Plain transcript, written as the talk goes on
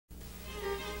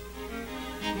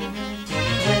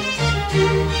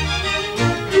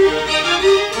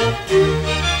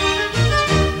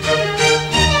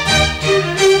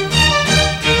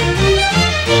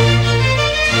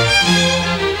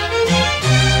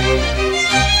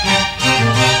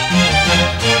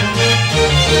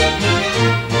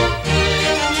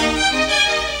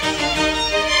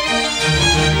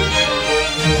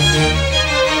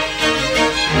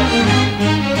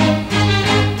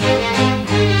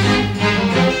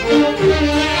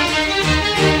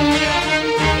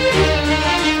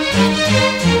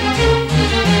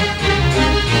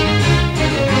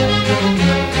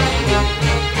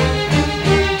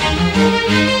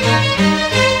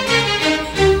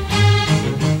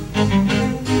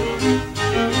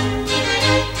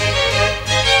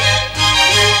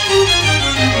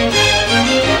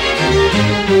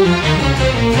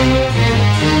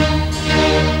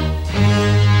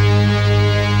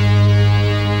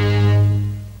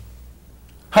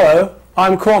Hello,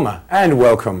 I'm Kurma and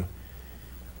welcome.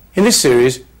 In this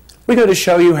series, we're going to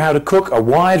show you how to cook a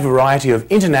wide variety of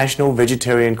international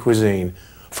vegetarian cuisine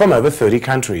from over 30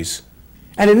 countries.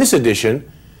 And in this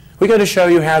edition, we're going to show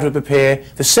you how to prepare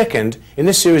the second in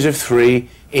this series of 3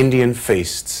 Indian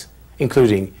feasts,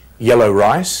 including yellow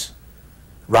rice,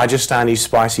 Rajasthani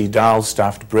spicy dal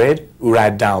stuffed bread,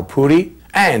 urad dal puri,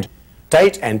 and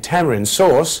date and tamarind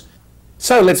sauce.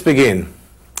 So let's begin.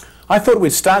 I thought we'd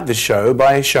start this show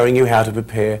by showing you how to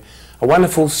prepare a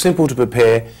wonderful, simple to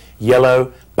prepare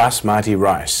yellow basmati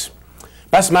rice.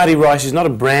 Basmati rice is not a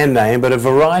brand name, but a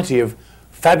variety of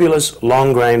fabulous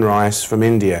long grain rice from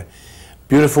India.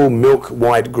 Beautiful milk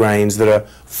white grains that are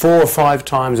 4 or 5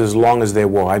 times as long as they're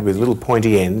wide with little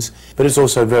pointy ends, but it's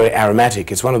also very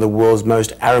aromatic. It's one of the world's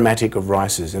most aromatic of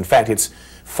rices. In fact, it's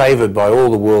favoured by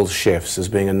all the world's chefs as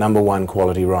being a #1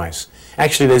 quality rice.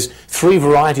 Actually, there's 3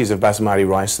 varieties of basmati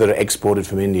rice that are exported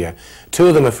from India. 2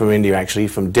 of them are from India, actually,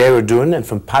 from Dehradun and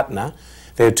from Patna.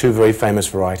 They're 2 very famous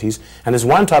varieties. And there's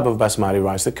 1 type of basmati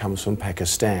rice that comes from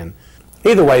Pakistan.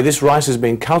 Either way, this rice has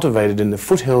been cultivated in the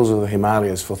foothills of the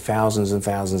Himalayas for thousands and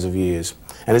thousands of years.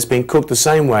 And it's been cooked the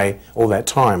same way all that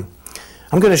time.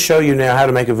 I'm going to show you now how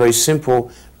to make a very simple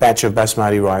batch of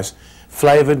basmati rice,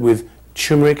 flavoured with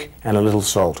turmeric and a little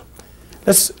salt.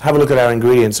 Let's have a look at our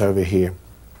ingredients over here.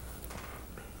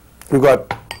 We've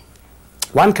got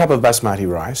 1 cup of basmati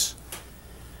rice,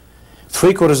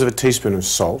 3/4 of a teaspoon of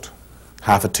salt,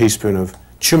 1/2 teaspoon of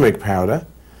turmeric powder,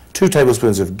 2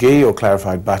 tablespoons of ghee or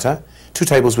clarified butter, 2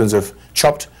 tablespoons of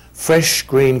chopped fresh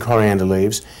green coriander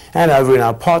leaves, and over in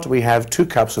our pot we have 2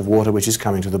 cups of water which is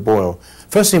coming to the boil.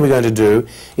 First thing we're going to do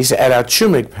is to add our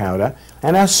turmeric powder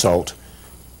and our salt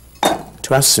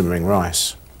to our simmering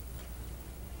rice.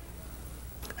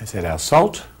 Let's add our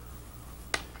salt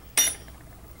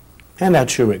and our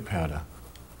turmeric powder.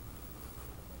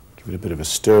 Give it a bit of a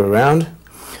stir around.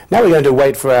 Now we're going to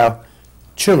wait for our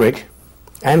turmeric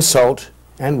and salt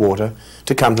and water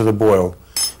to come to the boil.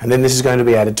 And then this is going to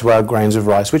be added to our grains of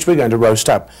rice, which we're going to roast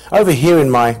up. Over here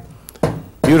in my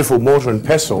beautiful mortar and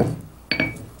pestle,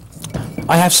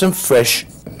 I have some fresh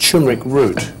turmeric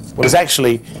root. Well, it's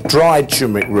actually dried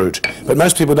turmeric root, but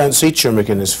most people don't see turmeric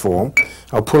in this form.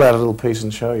 I'll pull out a little piece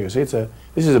and show you. See,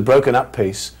 this is a broken up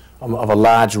piece of a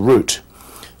large root,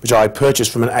 which I purchased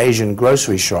from an Asian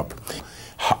grocery shop.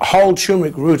 Whole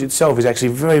turmeric root itself is actually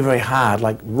very, very hard,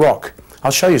 like rock.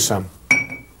 I'll show you some.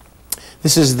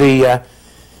 This is the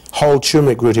whole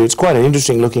turmeric root here. It's quite an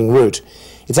interesting looking root.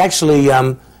 It's actually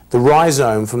the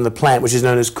rhizome from the plant, which is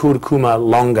known as Kurma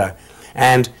longa.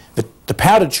 And the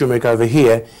powdered turmeric over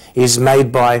here is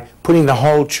made by putting the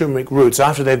whole turmeric roots,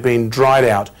 after they've been dried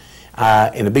out,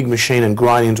 in a big machine and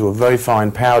grind into a very fine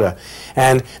powder.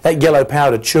 And that yellow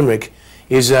powdered turmeric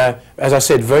is, as I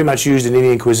said, very much used in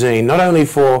Indian cuisine, not only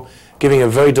for giving a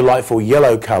very delightful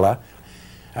yellow colour.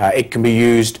 It can be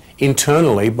used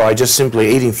internally by just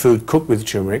simply eating food cooked with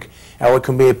turmeric, or it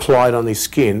can be applied on the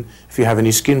skin if you have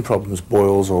any skin problems,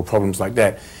 boils or problems like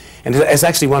that. And it's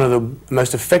actually one of the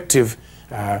most effective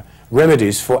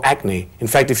remedies for acne. In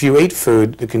fact, if you eat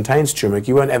food that contains turmeric,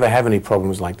 you won't ever have any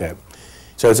problems like that.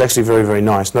 So it's actually very, very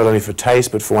nice, not only for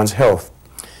taste but for one's health.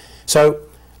 So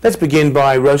let's begin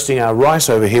by roasting our rice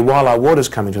over here while our water's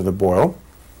coming to the boil.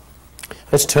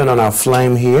 Let's turn on our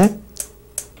flame here,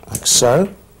 like so.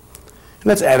 And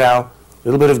let's add our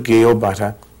little bit of ghee or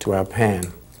butter to our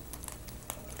pan.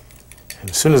 And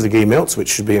as soon as the ghee melts, which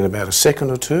should be in about a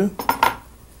second or 2,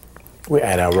 we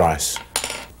add our rice.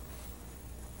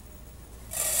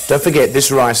 Don't forget,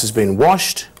 this rice has been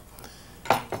washed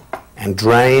and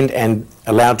drained and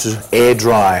allowed to air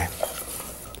dry.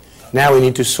 Now we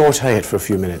need to saute it for a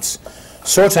few minutes.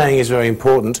 Sauteing is very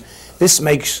important. This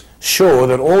makes sure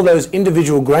that all those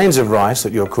individual grains of rice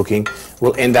that you're cooking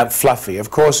will end up fluffy. Of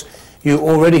course, you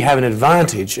already have an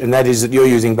advantage, and that is that you're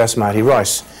using basmati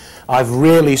rice. I've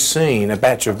rarely seen a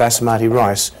batch of basmati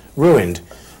rice ruined.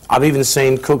 I've even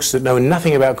seen cooks that know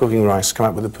nothing about cooking rice come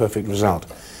up with a perfect result.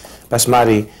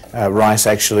 Basmati rice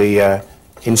actually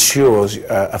ensures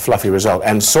a fluffy result,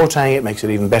 and sauteing it makes it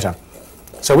even better.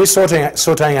 So we're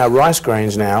sauteing our rice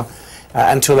grains now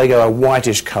until they go a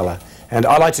whitish colour, and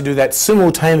I like to do that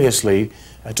simultaneously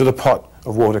to the pot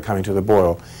of water coming to the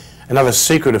boil. Another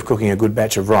secret of cooking a good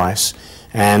batch of rice,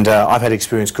 and I've had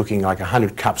experience cooking like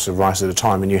 100 cups of rice at a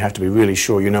time, and you have to be really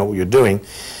sure you know what you're doing,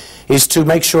 is to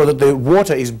make sure that the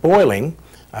water is boiling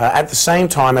at the same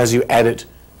time as you add it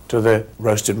to the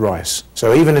roasted rice.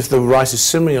 So even if the rice is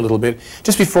simmering a little bit,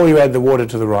 just before you add the water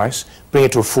to the rice, bring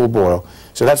it to a full boil.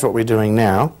 So that's what we're doing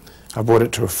now. I brought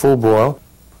it to a full boil.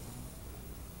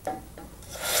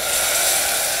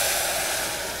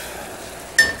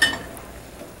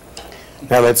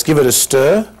 Now let's give it a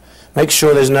stir. Make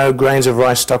sure there's no grains of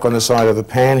rice stuck on the side of the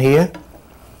pan here.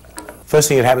 First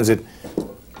thing that happens, it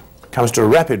comes to a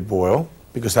rapid boil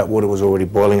because that water was already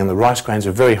boiling and the rice grains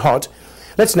are very hot.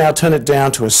 Let's now turn it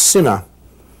down to a simmer.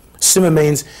 Simmer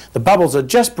means the bubbles are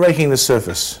just breaking the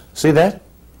surface. See that?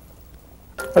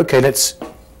 Okay, let's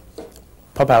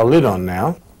pop our lid on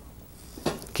now.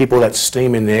 Keep all that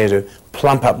steam in there to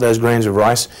plump up those grains of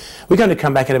rice. We're going to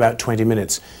come back in about 20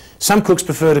 minutes. Some cooks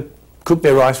prefer to cook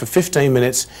their rice for 15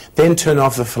 minutes, then turn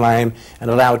off the flame and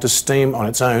allow it to steam on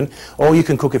its own, or you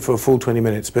can cook it for a full 20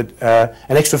 minutes, but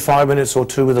an extra 5 minutes or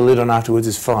 2 with the lid on afterwards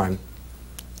is fine.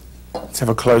 Let's have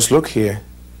a close look here.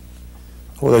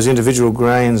 All those individual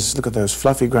grains, look at those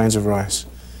fluffy grains of rice.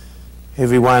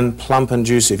 Every one plump and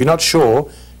juicy. If you're not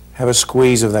sure, have a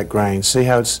squeeze of that grain. See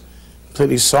how it's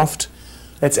completely soft?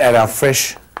 Let's add our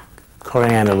fresh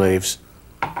coriander leaves.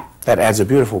 That adds a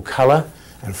beautiful colour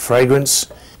and fragrance,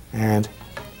 and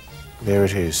there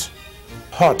it is.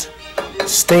 Hot,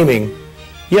 steaming,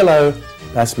 yellow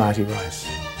basmati rice.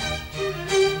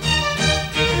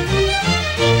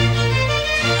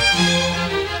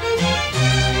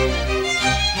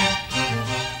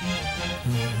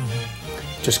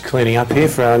 Just cleaning up here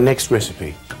for our next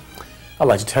recipe. I'd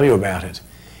like to tell you about it.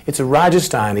 It's a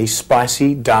Rajasthani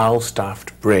spicy dal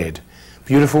stuffed bread.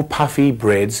 Beautiful puffy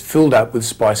breads filled up with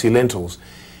spicy lentils.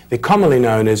 They're commonly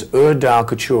known as urd dal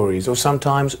kachoris or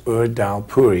sometimes urd dal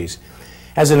puris.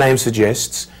 As the name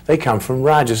suggests, they come from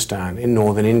Rajasthan in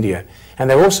northern India, and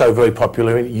they're also very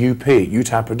popular in UP,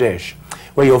 Uttar Pradesh,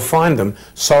 where you'll find them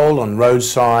sold on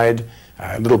roadside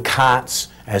little carts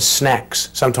as snacks,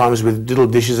 sometimes with little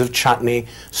dishes of chutney,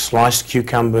 sliced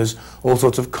cucumbers, all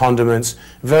sorts of condiments,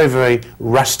 very, very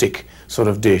rustic sort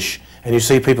of dish. And you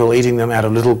see people eating them out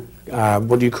of little,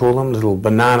 what do you call them, little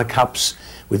banana cups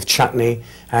with chutney,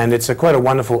 and it's quite a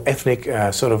wonderful ethnic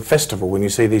sort of festival when you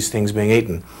see these things being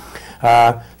eaten.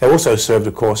 They're also served,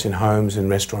 of course, in homes and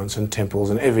restaurants and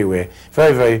temples and everywhere.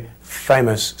 Very, very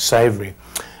famous savoury.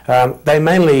 They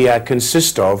mainly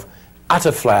consist of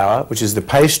atta flour, which is the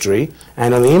pastry,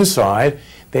 and on the inside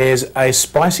there's a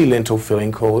spicy lentil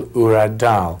filling called urad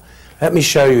dal. Let me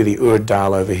show you the urad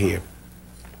dal over here.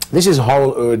 This is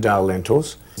whole urad dal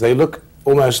lentils. They look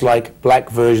almost like black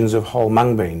versions of whole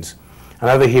mung beans. And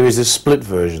over here is the split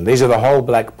version. These are the whole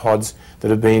black pods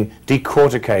that have been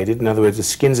decorticated. In other words, the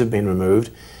skins have been removed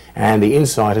and the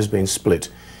inside has been split.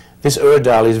 This urad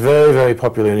dal is very, very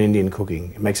popular in Indian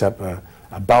cooking. It makes up a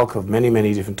bulk of many,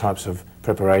 many different types of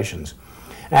preparations.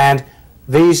 And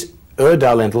these urad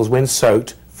dal lentils, when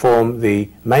soaked, form the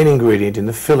main ingredient in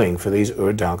the filling for these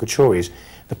urad dal kachoris.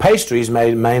 The pastry is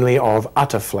made mainly of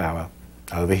atta flour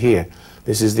over here.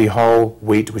 This is the whole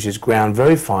wheat which is ground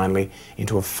very finely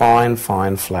into a fine,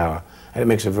 fine flour, and it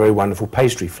makes a very wonderful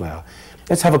pastry flour.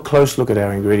 Let's have a close look at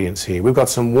our ingredients here. We've got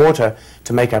some water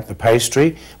to make up the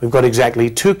pastry. We've got exactly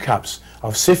 2 cups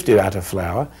of sifted atta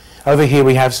flour. Over here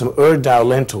we have some urad dal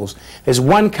lentils. There's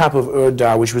 1 cup of urad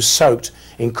dal which was soaked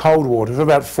in cold water for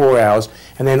about 4 hours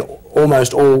and then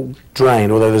almost all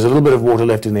drained, although there's a little bit of water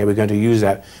left in there. We're going to use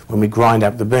that when we grind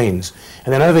up the beans.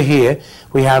 And then over here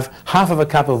we have half of a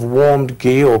cup of warmed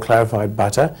ghee or clarified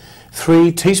butter,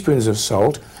 3 teaspoons of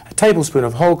salt, a tablespoon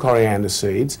of whole coriander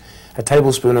seeds, a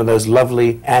tablespoon of those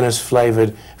lovely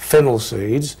anise-flavoured fennel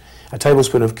seeds, a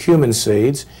tablespoon of cumin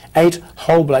seeds, 8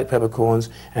 whole black peppercorns,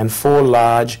 and 4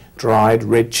 large dried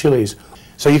red chilies.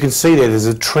 So you can see there's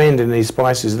a trend in these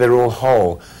spices. They're all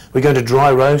whole. We're going to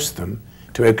dry roast them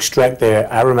to extract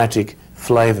their aromatic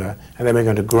flavour, and then we're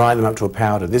going to grind them up to a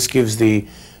powder. This gives the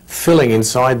filling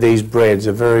inside these breads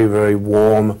a very, very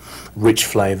warm, rich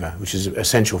flavour, which is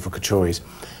essential for kachoris.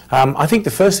 I think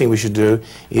the first thing we should do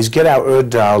is get our urad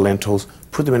dal lentils,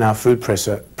 put them in our food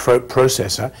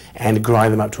processor and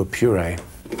grind them up to a puree.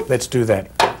 Let's do that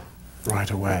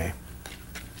right away.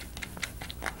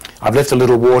 I've left a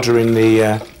little water in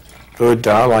the urad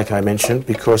dal, like I mentioned,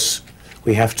 because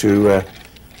we have to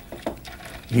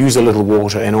use a little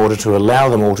water in order to allow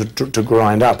them all to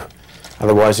grind up.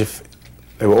 Otherwise, if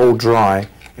they were all dry,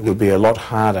 it would be a lot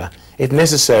harder. If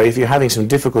necessary, if you're having some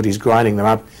difficulties grinding them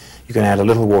up, you can add a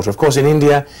little water. Of course, in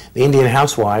India, the Indian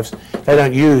housewives, they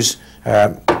don't use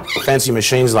fancy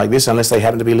machines like this unless they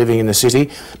happen to be living in the city.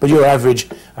 But your average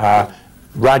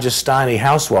Rajasthani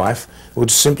housewife would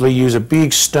simply use a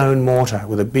big stone mortar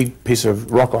with a big piece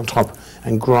of rock on top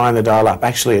and grind the dal up.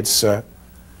 Actually, it's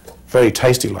very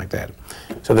tasty like that.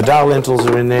 So the dal lentils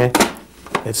are in there.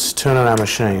 Let's turn on our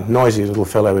machine. Noisy little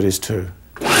fellow it is too.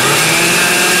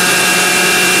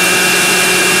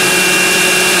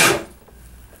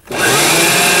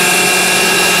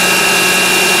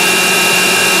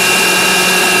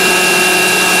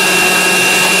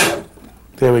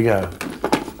 There we go,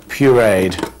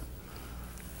 pureed.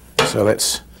 So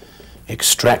let's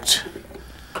extract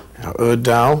our urd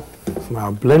dal from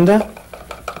our blender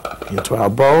into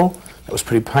our bowl. That was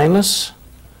pretty painless.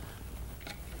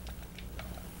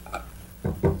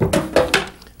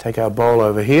 Take our bowl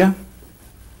over here.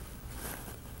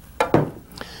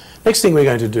 Next thing we're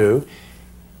going to do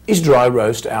is dry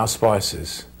roast our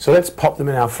spices. So let's pop them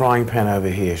in our frying pan over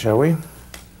here, shall we?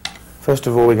 First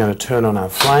of all, we're going to turn on our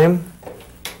flame,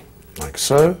 like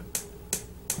so,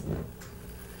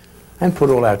 and put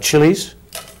all our chilies,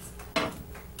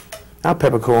 our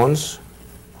peppercorns,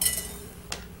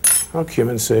 our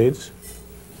cumin seeds,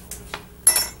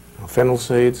 our fennel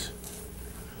seeds,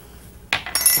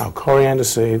 our coriander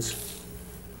seeds,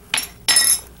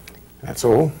 that's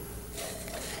all,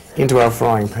 into our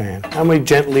frying pan. And we're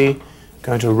gently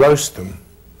going to roast them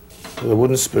with a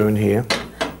wooden spoon here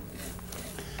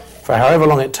for however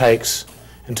long it takes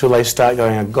until they start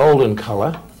going a golden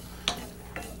colour.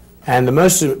 And the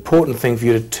most important thing for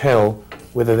you to tell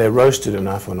whether they're roasted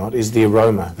enough or not is the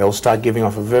aroma. They'll start giving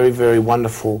off a very, very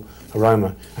wonderful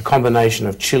aroma, a combination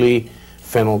of chili,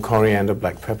 fennel, coriander,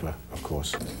 black pepper, of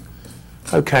course.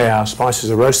 Okay, our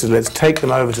spices are roasted. Let's take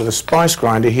them over to the spice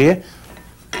grinder here,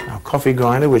 our coffee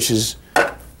grinder, which is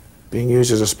being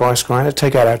used as a spice grinder.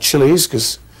 Take out our chilies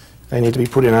because they need to be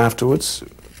put in afterwards.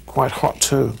 Quite hot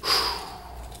too.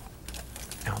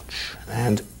 Ouch.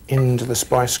 And into the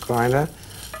spice grinder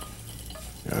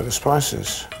go the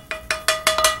spices.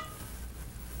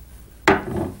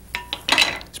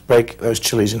 Let's break those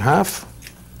chilies in half,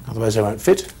 otherwise they won't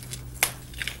fit.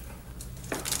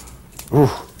 Ooh,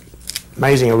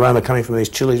 amazing aroma coming from these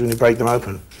chilies when you break them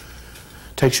open.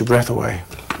 Takes your breath away.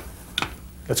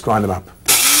 Let's grind them up.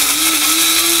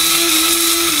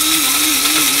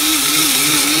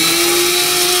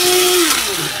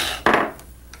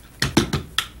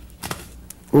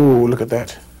 Ooh, look at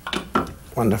that.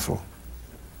 Wonderful.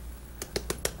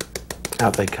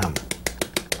 Out they come.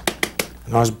 A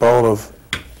nice bowl of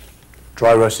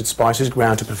dry roasted spices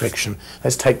ground to perfection.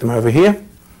 Let's take them over here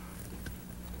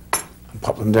and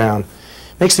pop them down.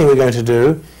 Next thing we're going to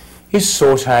do is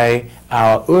saute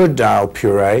our urd dal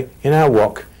puree in our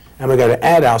wok, and we're going to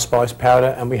add our spice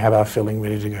powder and we have our filling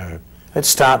ready to go. Let's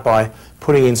start by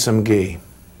putting in some ghee.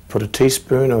 Put a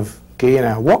teaspoon of ghee in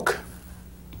our wok.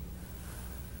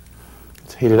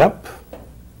 Let's heat it up.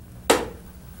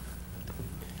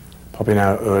 Pop in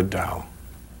our urd dal.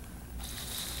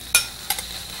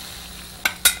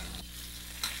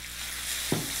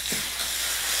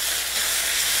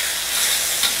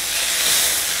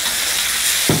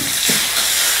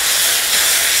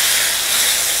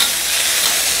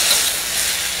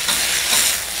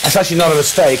 It's actually not a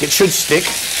mistake. It should stick.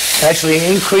 It actually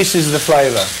increases the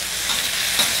flavour.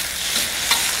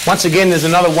 Once again, there's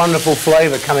another wonderful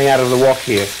flavour coming out of the wok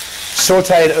here.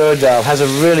 Sautéed urd dal has a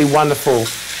really wonderful,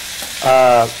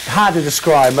 hard to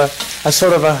describe, a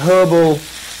sort of a herbal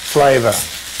flavour.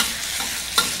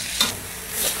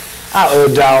 Our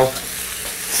urd dal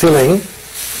filling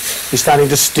is starting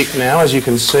to stick now, as you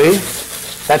can see.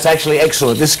 That's actually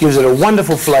excellent. This gives it a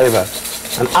wonderful flavour,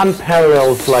 an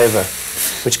unparalleled flavour,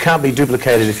 which can't be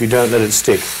duplicated if you don't let it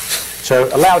stick. So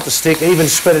allow it to stick, even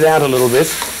spread it out a little bit,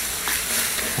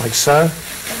 like so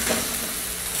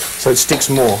it sticks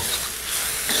more.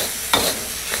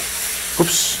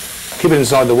 Oops, keep it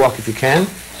inside the wok if you can.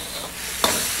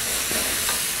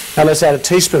 Now let's add a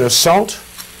teaspoon of salt,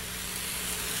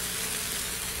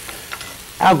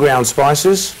 our ground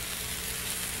spices,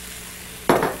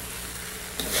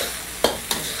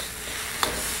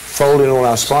 fold in all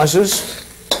our spices.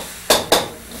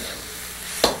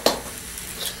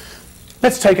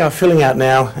 Let's take our filling out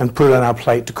now and put it on our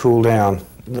plate to cool down.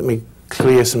 Let me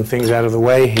clear some things out of the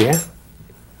way here.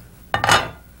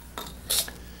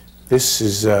 This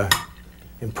is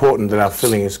important that our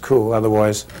filling is cool,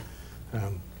 otherwise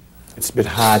it's a bit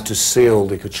hard to seal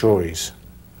the kachoris.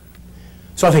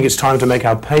 So I think it's time to make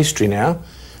our pastry now.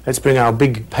 Let's bring our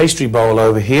big pastry bowl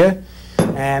over here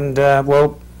and,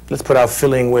 well, let's put our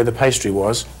filling where the pastry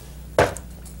was.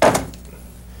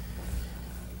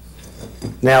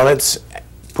 Now let's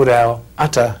put our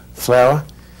atta flour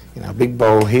in our big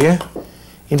bowl here.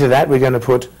 Into that we're going to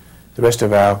put the rest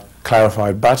of our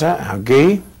clarified butter, our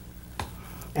ghee,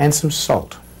 and some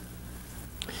salt.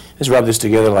 Let's rub this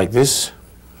together like this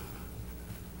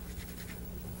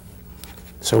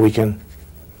so we can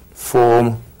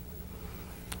form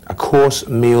a coarse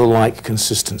meal-like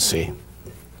consistency,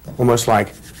 almost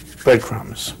like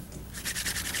breadcrumbs.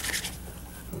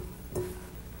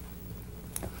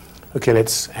 Okay,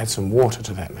 let's add some water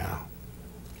to that now.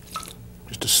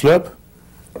 Just a slurp.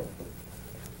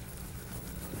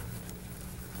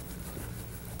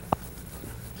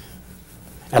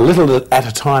 A little at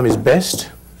a time is best.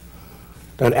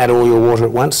 Don't add all your water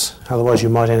at once, otherwise you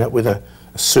might end up with a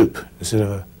soup instead of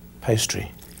a pastry.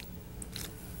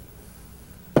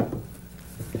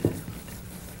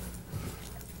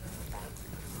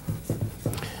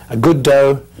 A good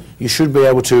dough, you should be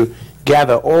able to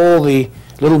gather all the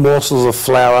little morsels of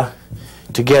flour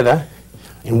together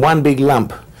in one big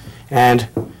lump and,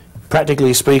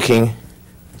 practically speaking,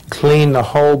 clean the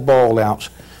whole bowl out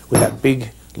with that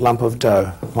big lump of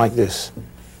dough, like this.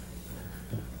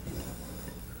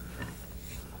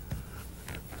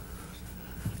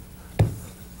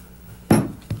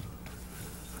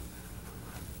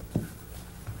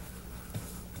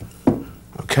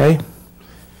 Okay,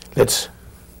 let's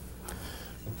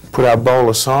put our bowl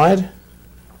aside,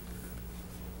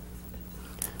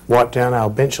 wipe down our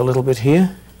bench a little bit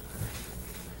here,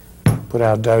 put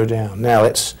our dough down. Now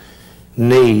let's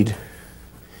knead.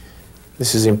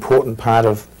 This is an important part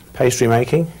of pastry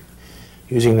making,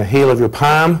 using the heel of your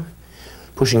palm,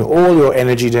 pushing all your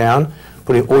energy down,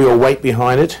 putting all your weight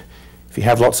behind it. If you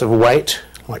have lots of weight,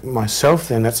 like myself,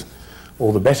 then that's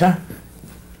all the better.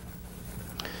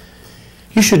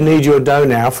 You should knead your dough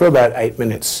now for about 8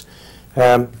 minutes.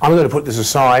 I'm going to put this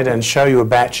aside and show you a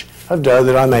batch of dough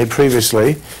that I made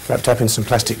previously, wrapped up in some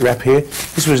plastic wrap here.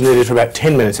 This was kneaded for about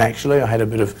 10 minutes actually. I had a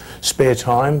bit of spare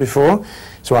time before,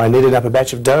 so I kneaded up a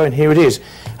batch of dough, and here it is.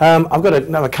 I've got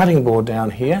another cutting board down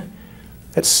here.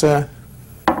 Let's, or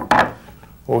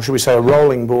should we say a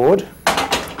rolling board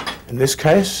in this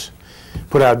case.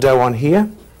 Put our dough on here.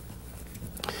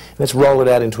 Let's roll it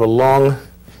out into a long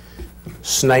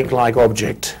snake-like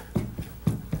object.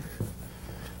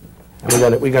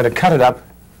 And we're going to cut it up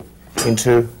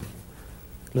into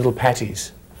little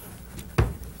patties.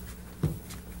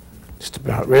 Just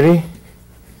about ready.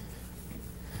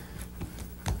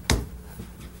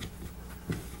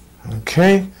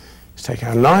 Okay, let's take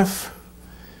our knife,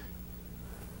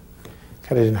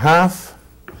 cut it in half.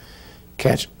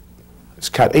 Let's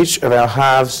cut each of our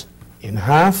halves in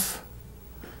half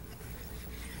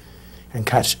and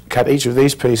cut each of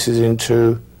these pieces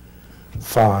into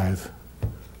 5.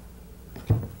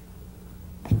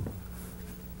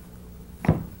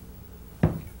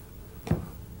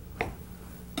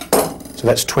 So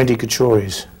that's 20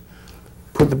 kachoris.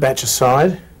 Put the batch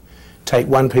aside, take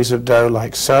one piece of dough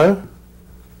like so,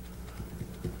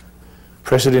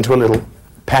 press it into a little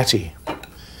patty.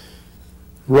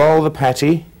 Roll the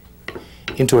patty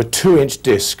into a 2-inch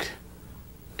disc,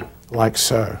 like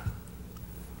so.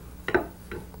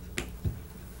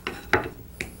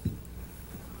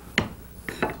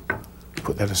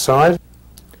 Put that aside.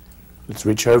 Let's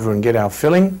reach over and get our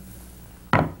filling.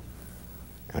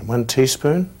 And 1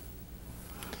 teaspoon.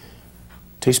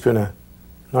 A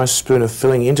nice spoon of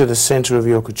filling into the center of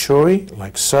your kachori,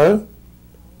 like so.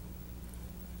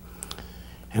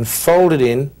 And fold it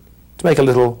in to make a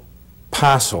little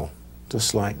parcel,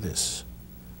 just like this.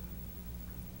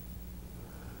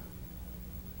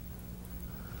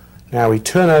 Now we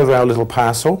turn over our little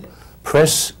parcel,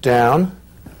 press down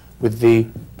with the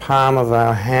palm of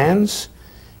our hands,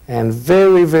 and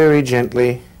very, very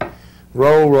gently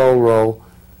roll, roll, roll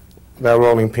with our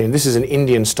rolling pin. This is an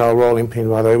Indian style rolling pin,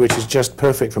 by the way, which is just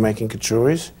perfect for making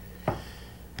kachoris.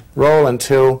 Roll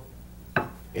until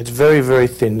it's very, very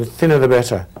thin. The thinner the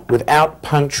better, without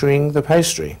puncturing the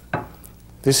pastry.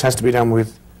 This has to be done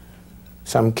with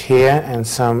some care and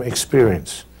some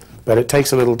experience, but it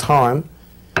takes a little time.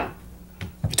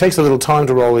 It takes a little time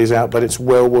to roll these out, but it's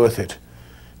well worth it.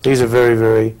 These are very,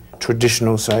 very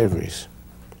traditional savouries.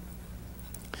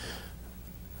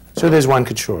 So there's one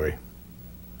kachori.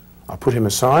 I'll put him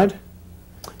aside.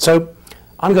 So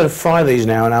I'm going to fry these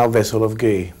now in our vessel of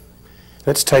ghee.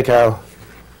 Let's take our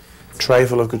tray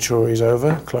full of kachoris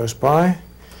over, close by.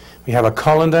 We have a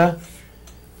colander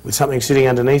with something sitting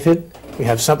underneath it. We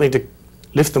have something to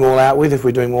lift them all out with if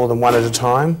we're doing more than one at a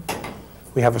time.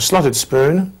 We have a slotted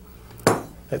spoon.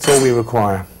 That's all we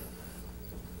require.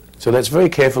 So let's very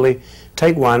carefully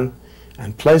take one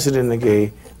and place it in the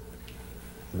ghee.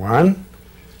 1,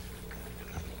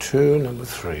 2, number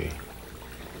 3.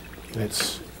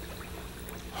 Let's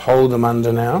hold them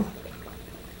under now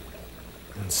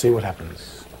and see what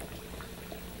happens.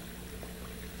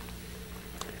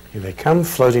 Here they come,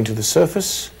 floating to the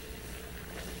surface,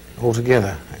 all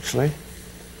together actually.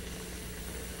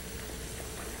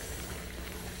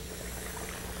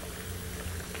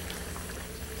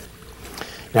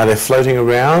 Now they're floating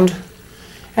around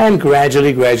and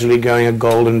gradually going a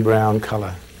golden brown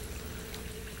colour.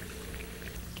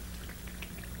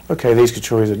 Okay, these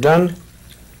kachoris are done.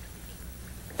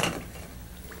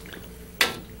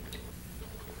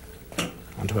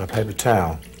 Onto our paper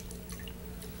towel.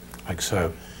 like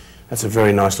so. That's a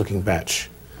very nice looking batch.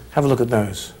 Have a look at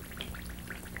those.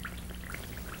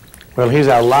 Well, here's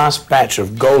our last batch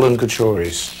of golden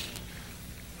kachoris.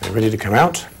 They're ready to come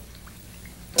out.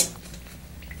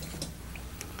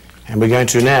 And we're going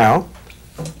to now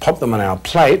pop them on our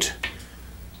plate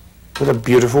with a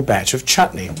beautiful batch of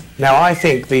chutney. Now, I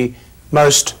think the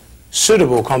most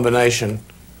suitable combination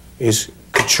is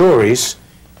kachoris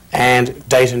and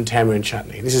date and tamarind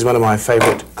chutney. This is one of my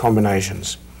favourite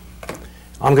combinations.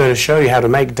 I'm going to show you how to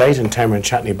make date and tamarind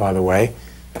chutney, by the way,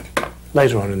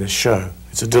 later on in this show.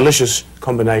 It's a delicious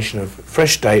combination of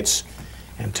fresh dates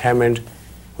and tamarind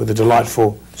with a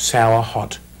delightful sour,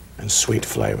 hot and sweet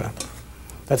flavour.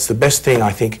 That's the best thing,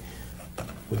 I think,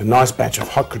 with a nice batch of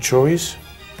hot kachoris.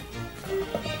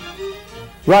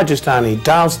 Rajasthani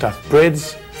dal stuffed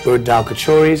breads, urd dal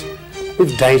kachoris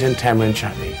with date and tamarind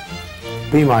chutney.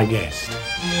 Be my guest.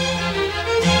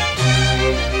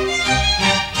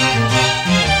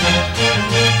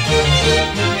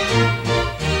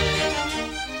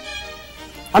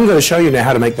 I'm going to show you now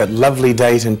how to make that lovely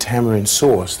date and tamarind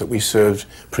sauce that we served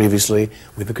previously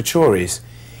with the kachoris.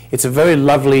 It's a very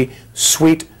lovely,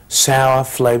 sweet, sour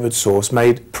flavoured sauce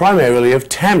made primarily of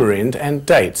tamarind and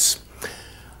dates.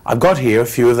 I've got here a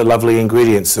few of the lovely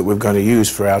ingredients that we're going to use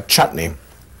for our chutney.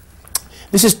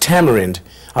 This is tamarind.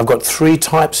 I've got 3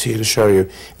 types here to show you.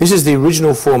 This is the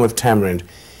original form of tamarind.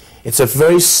 It's a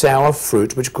very sour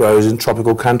fruit which grows in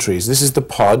tropical countries. This is the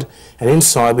pod, and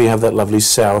inside we have that lovely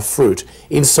sour fruit.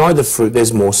 Inside the fruit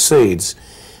there's more seeds.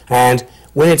 And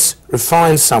when it's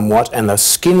refined somewhat and the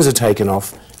skins are taken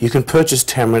off, you can purchase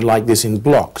tamarind like this in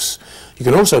blocks. You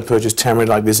can also purchase tamarind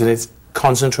like this in its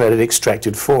concentrated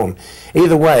extracted form.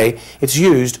 Either way, it's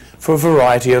used for a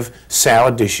variety of sour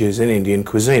dishes in Indian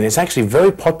cuisine. It's actually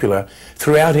very popular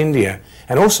throughout India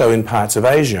and also in parts of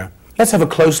Asia. Let's have a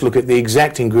close look at the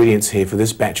exact ingredients here for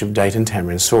this batch of date and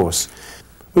tamarind sauce.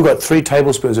 We've got 3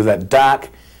 tablespoons of that dark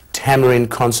tamarind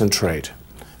concentrate.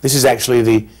 This is actually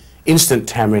the instant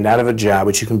tamarind out of a jar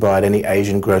which you can buy at any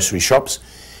Asian grocery shops.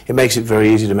 It makes it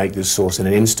very easy to make this sauce in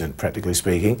an instant, practically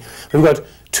speaking. We've got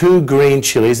 2 green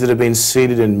chilies that have been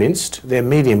seeded and minced. They're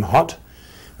medium hot.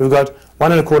 We've got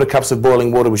 1 1/4 cups of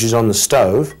boiling water which is on the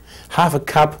stove, half a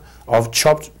cup of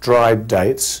chopped dried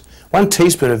dates, 1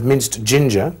 teaspoon of minced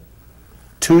ginger,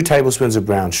 2 tablespoons of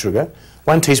brown sugar,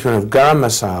 1 teaspoon of garam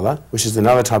masala, which is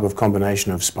another type of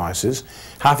combination of spices,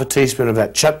 half a teaspoon of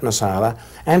that chaat masala,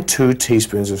 and 2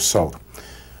 teaspoons of salt.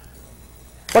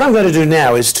 What I'm going to do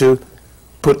now is to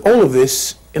put all of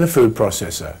this in a food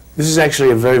processor. This is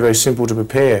actually a very, very simple to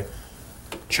prepare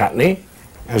chutney,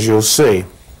 as you'll see.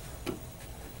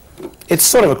 It's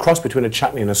sort of a cross between a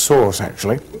chutney and a sauce,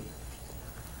 actually.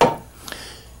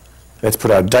 Let's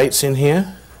put our dates in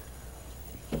here.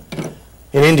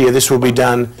 In India, this will be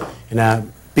done in a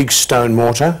big stone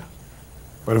mortar,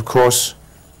 but of course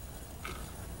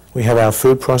we have our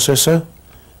food processor,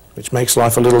 which makes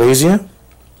life a little easier.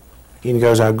 In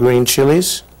goes our green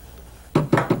chilies.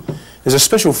 There's a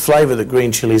special flavour that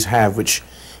green chilies have which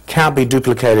can't be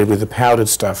duplicated with the powdered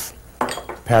stuff,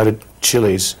 powdered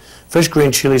chilies. Fresh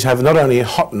green chilies have not only a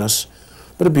hotness,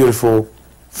 but a beautiful,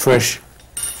 fresh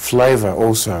flavour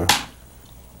also.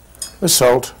 The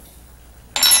salt,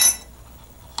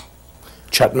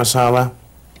 chaat masala,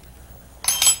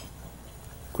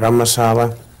 garam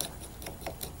masala,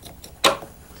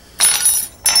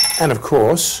 and of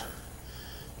course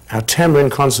our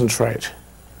tamarind concentrate.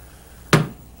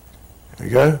 There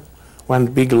we go, 1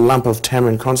 big lump of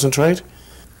tamarind concentrate,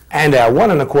 and our 1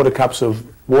 1/4 cups of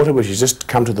water which has just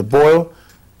come to the boil.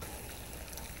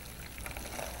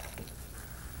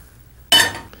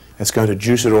 That's going to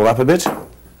juice it all up a bit.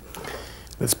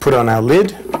 Let's put on our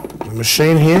lid, the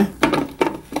machine here,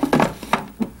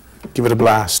 give it a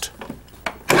blast.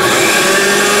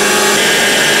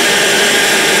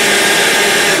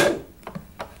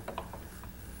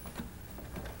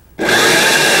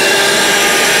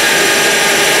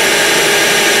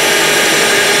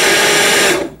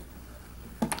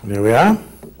 There we are.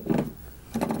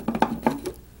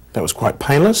 That was quite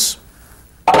painless.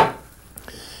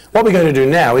 What we're going to do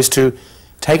now is to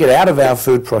take it out of our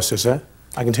food processor.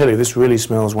 I can tell you this really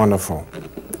smells wonderful.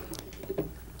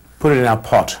 Put it in our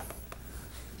pot.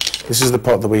 This is the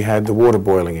pot that we had the water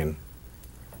boiling in.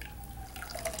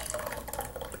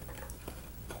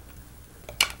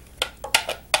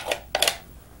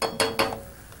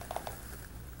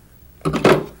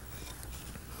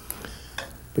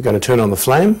 We're going to turn on the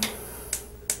flame.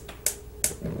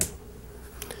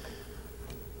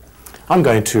 I'm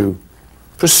going to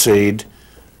proceed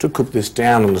to cook this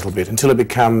down a little bit until it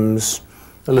becomes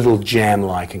a little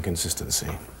jam-like in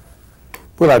consistency.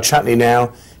 With our chutney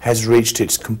now has reached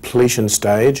its completion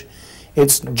stage.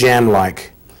 It's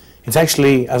jam-like. It's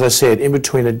actually, as I said, in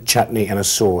between a chutney and a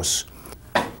sauce.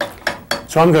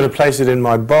 So I'm going to place it in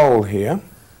my bowl here.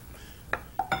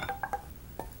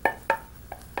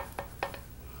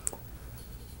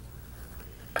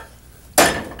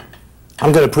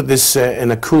 I'm going to put this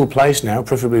in a cool place now,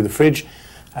 preferably the fridge,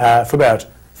 for about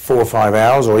 4 or 5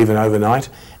 hours or even overnight,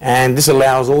 and this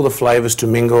allows all the flavours to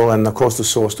mingle and of course the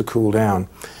sauce to cool down.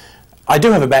 I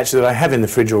do have a batch that I have in the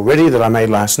fridge already that I made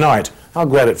last night. I'll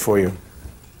grab it for you.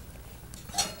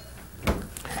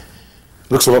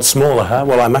 Looks a lot smaller, huh?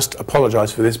 Well, I must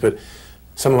apologise for this, but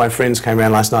some of my friends came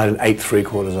around last night and ate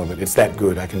 3/4 of it. It's that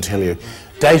good, I can tell you.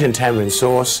 Date and tamarind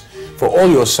sauce, for all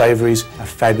your savouries, a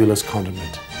fabulous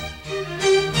condiment.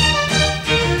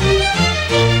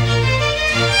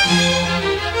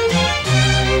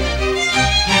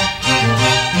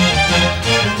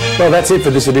 Well, that's it for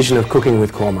this edition of Cooking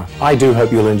with Kurma. I do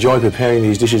hope you'll enjoy preparing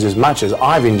these dishes as much as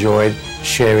I've enjoyed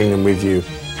sharing them with you.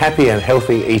 Happy and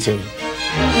healthy eating.